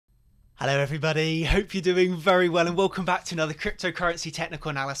Hello everybody, hope you're doing very well and welcome back to another cryptocurrency technical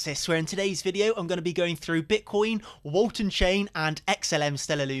analysis, where in today's video I'm going to be going through Bitcoin, Walton Chain and XLM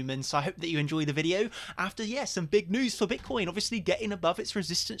Stellar Lumen. So I hope that you enjoy the video after some big news for Bitcoin, obviously getting above its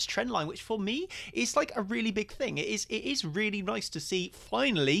resistance trend line, which for me is like a really big thing. It is really nice to see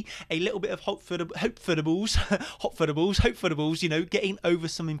finally a little bit of hopefuttables, getting over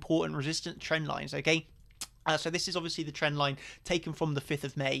some important resistance trend lines, okay? So this is obviously the trend line taken from the 5th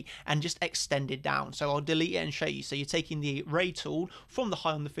of May and just extended down. So I'll delete it and show you. So you're taking the ray tool from the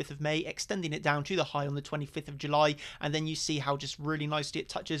high on the 5th of May, extending it down to the high on the 25th of July. And then you see how just really nicely it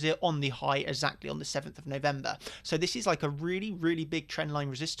touches it on the high exactly on the 7th of November. So this is like a really, really big trend line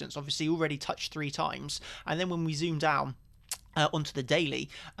resistance, obviously already touched 3 times. And then when we zoom down, onto the daily,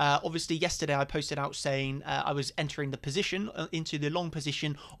 obviously yesterday I posted out saying I was entering the position into the long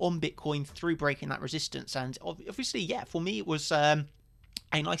position on Bitcoin through breaking that resistance, and obviously for me it was a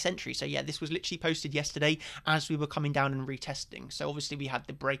nice entry. So this was literally posted yesterday as we were coming down and retesting. So obviously we had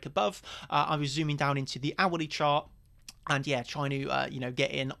the break above. I was zooming down into the hourly chart and trying to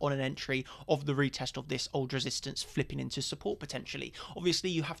get in on an entry of the retest of this old resistance flipping into support potentially. Obviously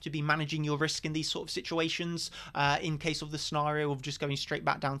you have to be managing your risk in these sort of situations in case of the scenario of just going straight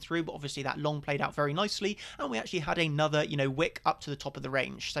back down through, but obviously that long played out very nicely and we actually had another wick up to the top of the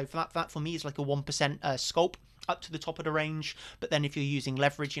range. So for that for me is like a 1% scalp up to the top of the range. But then if you're using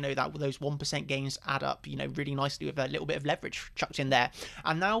leverage, that those 1% gains add up really nicely with a little bit of leverage chucked in there.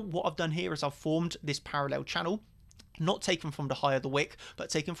 And now what I've done here is I've formed this parallel channel, not taken from the high of the wick, but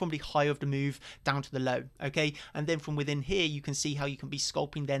taken from the high of the move down to the low, okay? And then from within here, you can see how you can be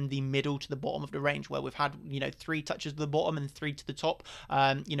scalping then the middle to the bottom of the range, where we've had, 3 touches to the bottom and 3 to the top.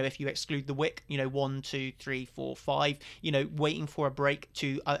 If you exclude the wick, 1, 2, 3, 4, 5, waiting for a break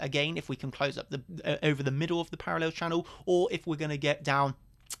to, again, if we can close up the over the middle of the parallel channel, or if we're going to get down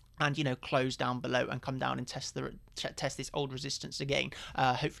and close down below and come down and test this old resistance again,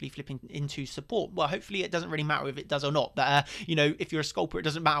 hopefully flipping into support. Well, hopefully it doesn't really matter if it does or not, but if you're a scalper, it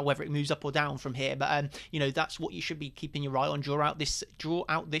doesn't matter whether it moves up or down from here. But that's what you should be keeping your eye on. Draw out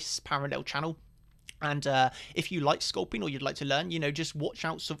this parallel channel. And if you like scalping or you'd like to learn, just watch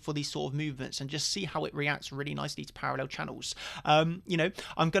out for these sort of movements and just see how it reacts really nicely to parallel channels. I'm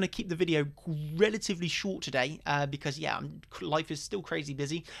going to keep the video relatively short today because, life is still crazy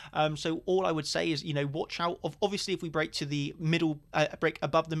busy. So all I would say is, watch out. Obviously, if we break to the middle, break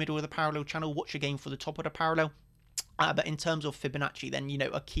above the middle of the parallel channel, watch again for the top of the parallel. But in terms of Fibonacci, then,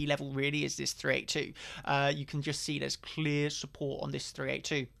 a key level really is this 382. You can just see there's clear support on this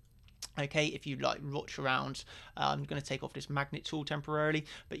 382. Okay, if you watch around, I'm going to take off this magnet tool temporarily,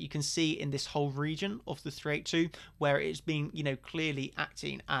 but you can see in this whole region of the 382 where it is being, clearly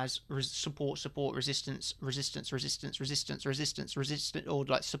acting as support, resistance, or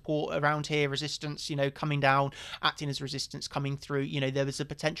like support around here, resistance, coming down, acting as resistance, coming through. There was a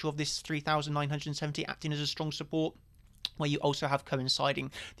potential of this 3,970 acting as a strong support, where you also have coinciding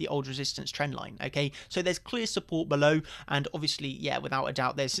the old resistance trend line. Okay, so there's clear support below, and obviously without a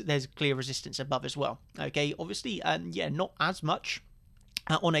doubt there's clear resistance above as well. Okay, obviously not as much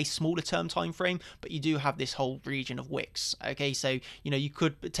on a smaller term time frame, but you do have this whole region of wicks. Okay, so you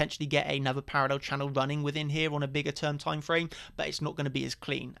could potentially get another parallel channel running within here on a bigger term time frame, but it's not going to be as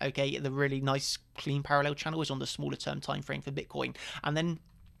clean. Okay, the really nice clean parallel channel is on the smaller term time frame for Bitcoin. And then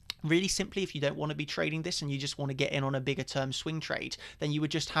really simply, if you don't want to be trading this and you just want to get in on a bigger term swing trade, then you would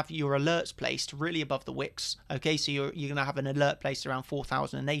just have your alerts placed really above the wicks. Okay, so you're going to have an alert placed around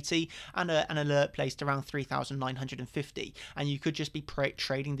 4,080 and an alert placed around 3,950, and you could just be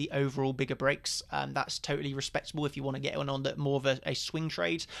trading the overall bigger breaks. That's totally respectable if you want to get on the more of a swing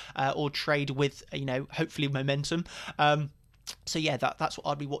trade or trade with hopefully momentum. So that's what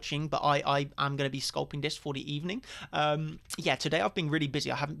I'd be watching, but I am going to be scalping this for the evening. Today I've been really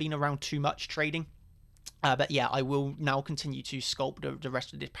busy. I haven't been around too much trading. But I will now continue to sculpt the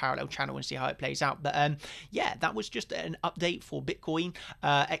rest of this parallel channel and see how it plays out. But that was just an update for Bitcoin,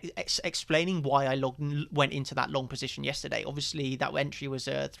 explaining why I went into that long position yesterday. Obviously, that entry was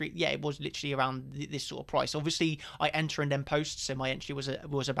it was literally around this sort of price. Obviously, I enter and then post, so my entry was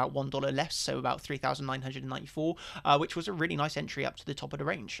about $1 less, so about 3,994, which was a really nice entry up to the top of the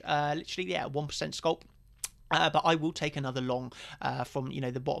range. Literally, 1% scalp. But I will take another long from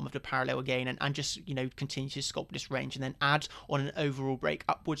the bottom of the parallel again and just continue to sculpt this range and then add on an overall break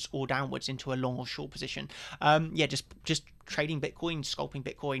upwards or downwards into a long or short position. Just trading Bitcoin, sculpting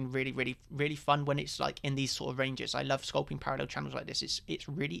Bitcoin, really, really, really fun when it's like in these sort of ranges. I love sculpting parallel channels like this. It's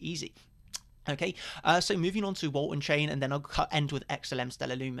really easy. Okay, so moving on to Walton Chain, and then I'll end with XLM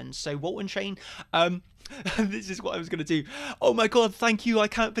Stellar Lumens. So Walton Chain, this is what I was going to do. Oh my god, thank you, I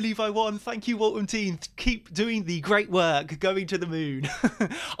can't believe I won. Thank you, Walton team. Keep doing the great work, going to the moon.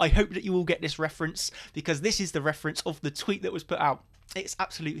 I hope that you all get this reference, because this is the reference of the tweet that was put out. It's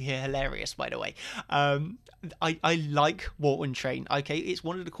absolutely hilarious, by the way. I like Walton Chain. Okay, it's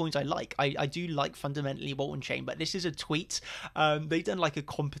one of the coins I like. I do like fundamentally Walton Chain, but this is a tweet. They done like a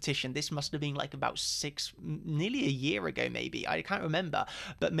competition. This must have been like about nearly a year ago, maybe. I can't remember,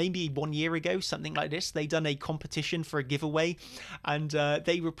 but maybe 1 year ago, something like this. They done a competition for a giveaway, and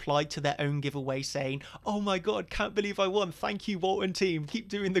they replied to their own giveaway saying, "Oh my god, can't believe I won. Thank you, Walton team. Keep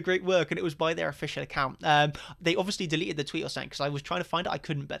doing the great work." And it was by their official account. They obviously deleted the tweet or something, because I was trying to find it, I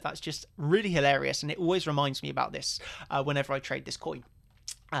couldn't, but that's just really hilarious, and it always reminds me about this whenever I trade this coin.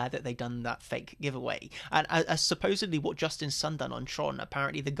 That they done that fake giveaway, and supposedly what Justin Sun done on Tron.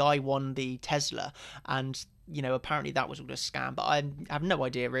 Apparently the guy won the Tesla, and you know, apparently that was all a scam, but I have no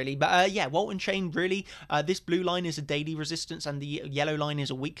idea really. But yeah, Walton Chain, really, this blue line is a daily resistance and the yellow line is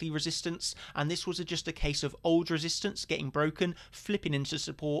a weekly resistance, and this was just a case of old resistance getting broken, flipping into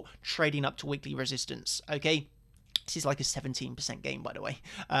support, trading up to weekly resistance. Okay, this is like a 17% gain, by the way.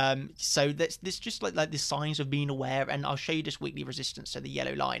 So this just like the signs of being aware, and I'll show you this weekly resistance, so the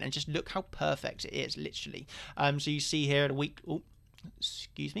yellow line, and just look how perfect it is, literally. So you see here the week, oh,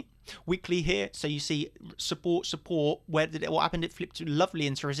 excuse me, weekly here. So you see support, what happened? It flipped lovely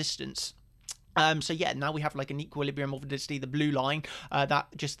into resistance. So yeah, now we have like an equilibrium, obviously the blue line,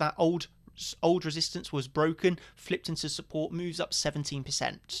 that old resistance was broken, flipped into support, moves up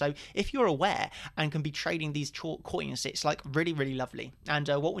 17%. So if you're aware and can be trading these coins, it's like really, really lovely. And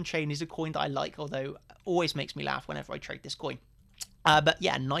Walton Chain is a coin that I like, although always makes me laugh whenever I trade this coin. But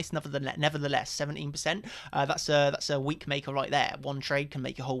yeah, nice nevertheless, 17%. That's a week maker right there. One trade can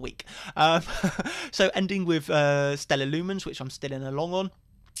make a whole week. So ending with Stellar Lumens, which I'm still in a long on.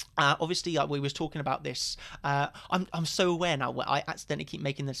 Obviously, we was talking about this. I'm so aware now where I accidentally keep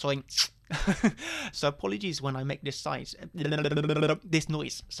making this sound. So apologies when I make this this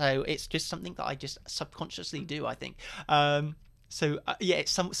noise. So it's just something that I just subconsciously do, I think. So yeah,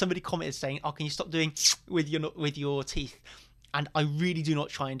 somebody commented saying, "Oh, can you stop doing with your teeth?" And I really do not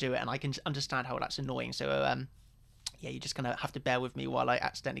try and do it, and I can understand how that's annoying. So yeah, you're just gonna have to bear with me while I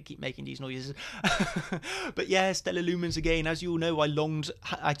accidentally keep making these noises. But yeah, Stellar Lumens again. As you all know,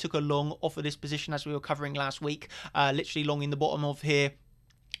 I took a long off of this position as we were covering last week. Literally long in the bottom of here.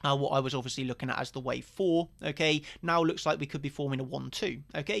 What I was obviously looking at as the wave 4, okay, now looks like we could be forming a 1-2,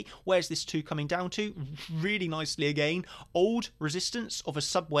 okay. Where's this 2 coming down to? Really nicely again, old resistance of a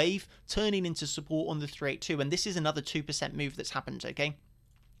subwave turning into support on the 382, and this is another 2% move that's happened, okay.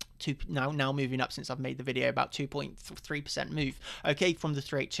 Now moving up since I've made the video, about 2.3% move, okay, from the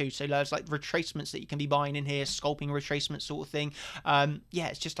 382. So there's like retracements that you can be buying in here, scalping retracement sort of thing. Yeah,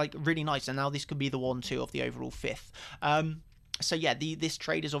 it's just like really nice, and now this could be the 1-2 of the overall 5th. So yeah, this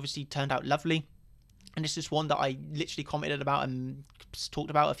trade has obviously turned out lovely, and this is one that I literally commented about and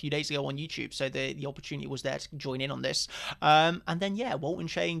talked about a few days ago on YouTube. So the opportunity was there to join in on this. And then yeah, Walton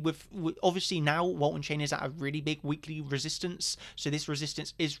Chain with obviously now Walton Chain is at a really big weekly resistance. So this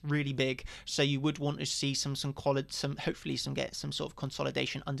resistance is really big. So you would want to see hopefully get some sort of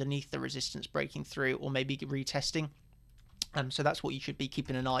consolidation underneath the resistance, breaking through, or maybe retesting. So that's what you should be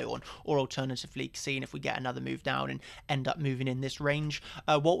keeping an eye on, or alternatively seeing if we get another move down and end up moving in this range.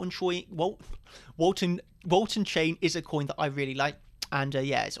 Walton Chain is a coin that I really like, and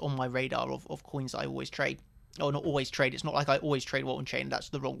yeah, it's on my radar of coins that I always trade. Or not always trade, it's not like I always trade Walton Chain, that's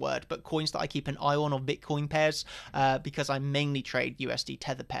the wrong word, but coins that I keep an eye on of Bitcoin pairs, because I mainly trade USD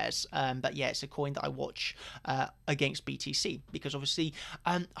Tether pairs. But yeah, it's a coin that I watch against BTC, because obviously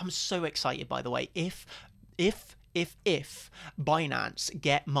I'm so excited, by the way, if Binance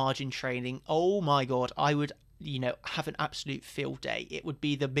get margin trading, oh my god, I would, have an absolute field day. It would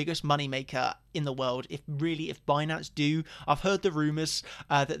be the biggest moneymaker in the world if Binance do. I've heard the rumors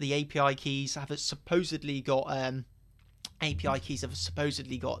that the API keys have supposedly got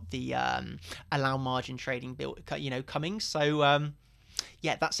the allow margin trading built, coming. So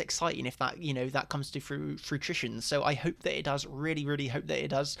yeah, that's exciting if that comes to fruition. So I hope that it does. Really, really hope that it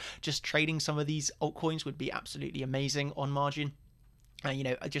does. Just trading some of these altcoins would be absolutely amazing on margin. You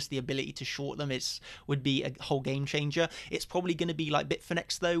know, just the ability to short them would be a whole game changer. It's probably going to be like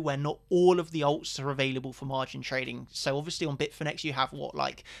Bitfinex though, where not all of the alts are available for margin trading. So obviously on Bitfinex you have what,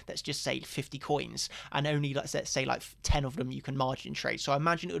 like, let's just say 50 coins, and only let's say like 10 of them you can margin trade. So I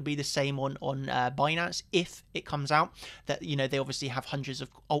imagine it would be the same on Binance if it comes out that, you know, they obviously have hundreds of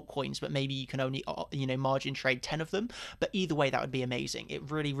altcoins, but maybe you can only you know, margin trade 10 of them. But either way, that would be amazing. It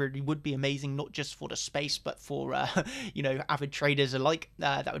really would be amazing, not just for the space, but for you know, avid traders alike.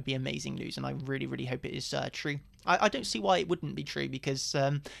 That would be amazing news, and I really hope it is true. I don't see why it wouldn't be true, because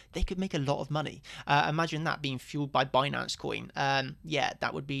they could make a lot of money. Imagine that being fueled by Binance coin. Yeah,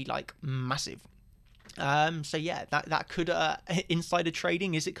 that would be like massive. So yeah, that could insider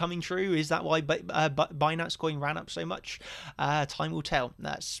trading, is it coming true? Is that why Binance coin ran up so much? Time will tell.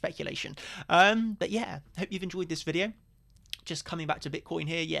 That's speculation. But yeah, hope you've enjoyed this video. Just coming back to Bitcoin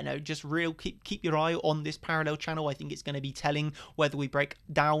here, yeah, no, just keep your eye on this parallel channel. I think it's going to be telling whether we break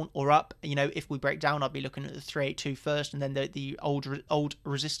down or up. You know, if we break down, I'll be looking at the 382 first, and then the old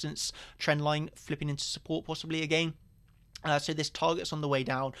resistance trend line flipping into support possibly again. So this target's on the way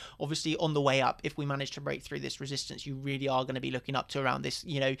down, obviously on the way up. If we manage to break through this resistance, you really are going to be looking up to around this,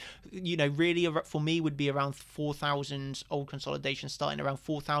 you know, really for me would be around 4,000 old consolidation, starting around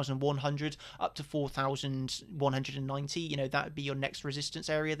 4,100 up to 4,190. You know, that would be your next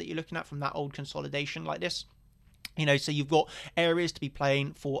resistance area that you're looking at from that old consolidation like this. You know, so you've got areas to be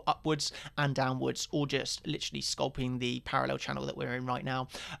playing for upwards and downwards, or just literally scalping the parallel channel that we're in right now.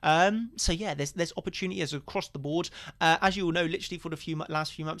 So yeah, there's opportunities across the board. As you all know, literally for the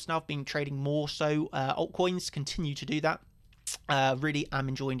last few months now, I've been trading more so altcoins. Continue to do that. Really am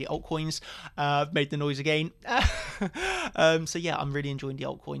enjoying the altcoins. I've made the noise again. So yeah, I'm really enjoying the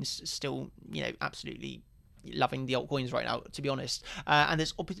altcoins still. You know, absolutely loving the altcoins right now, to be honest. And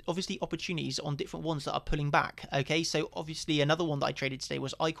there's obviously opportunities on different ones that are pulling back. Okay, so obviously another one that I traded today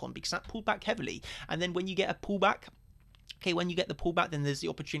was Icon, because that pulled back heavily. And then when you get a pullback, okay, when you get the pullback, then there's the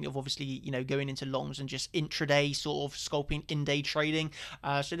opportunity of obviously, you know, going into longs and just intraday sort of scalping, in-day trading.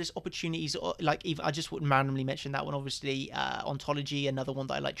 So there's opportunities, like, even I just wouldn't randomly mention that one. Obviously, Ontology, another one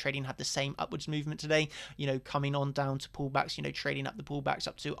that I like trading, had the same upwards movement today. You know, coming on down to pullbacks. You know, trading up the pullbacks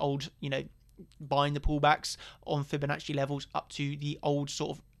up to old, you know, buying the pullbacks on Fibonacci levels up to the old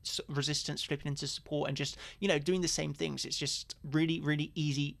sort of resistance, flipping into support, and just, you know, doing the same things. It's just really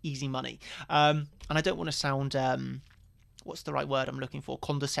easy money. And I don't want to sound what's the right word I'm looking for,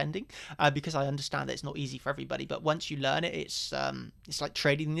 condescending, because I understand that it's not easy for everybody, but once you learn it, it's like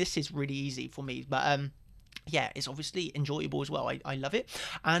trading this is really easy for me. But yeah, it's obviously enjoyable as well. I love it.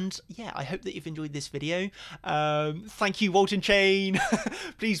 And yeah, I hope that you've enjoyed this video. Thank you, Walton Chain.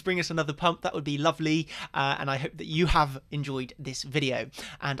 Please bring us another pump. That would be lovely. And I hope that you have enjoyed this video.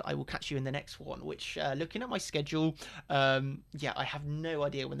 And I will catch you in the next one, which, looking at my schedule, yeah, I have no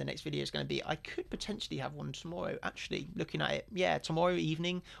idea when the next video is going to be. I could potentially have one tomorrow, actually, looking at it. Yeah, tomorrow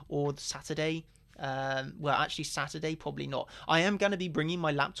evening or Saturday. Well, actually Saturday, probably not. I am going to be bringing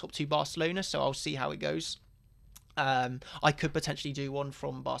my laptop to Barcelona, so I'll see how it goes. I could potentially do one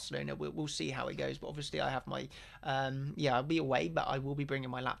from Barcelona. We'll see how it goes, but obviously I have my yeah, I'll be away, but I will be bringing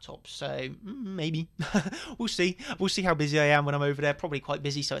my laptop, so maybe. We'll see how busy I am when I'm over there. Probably quite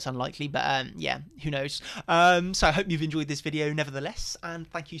busy, so it's unlikely, but yeah, who knows. So I hope you've enjoyed this video nevertheless, and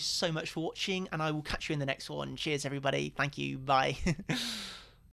thank you so much for watching, and I will catch you in the next one. Cheers everybody, thank you, bye.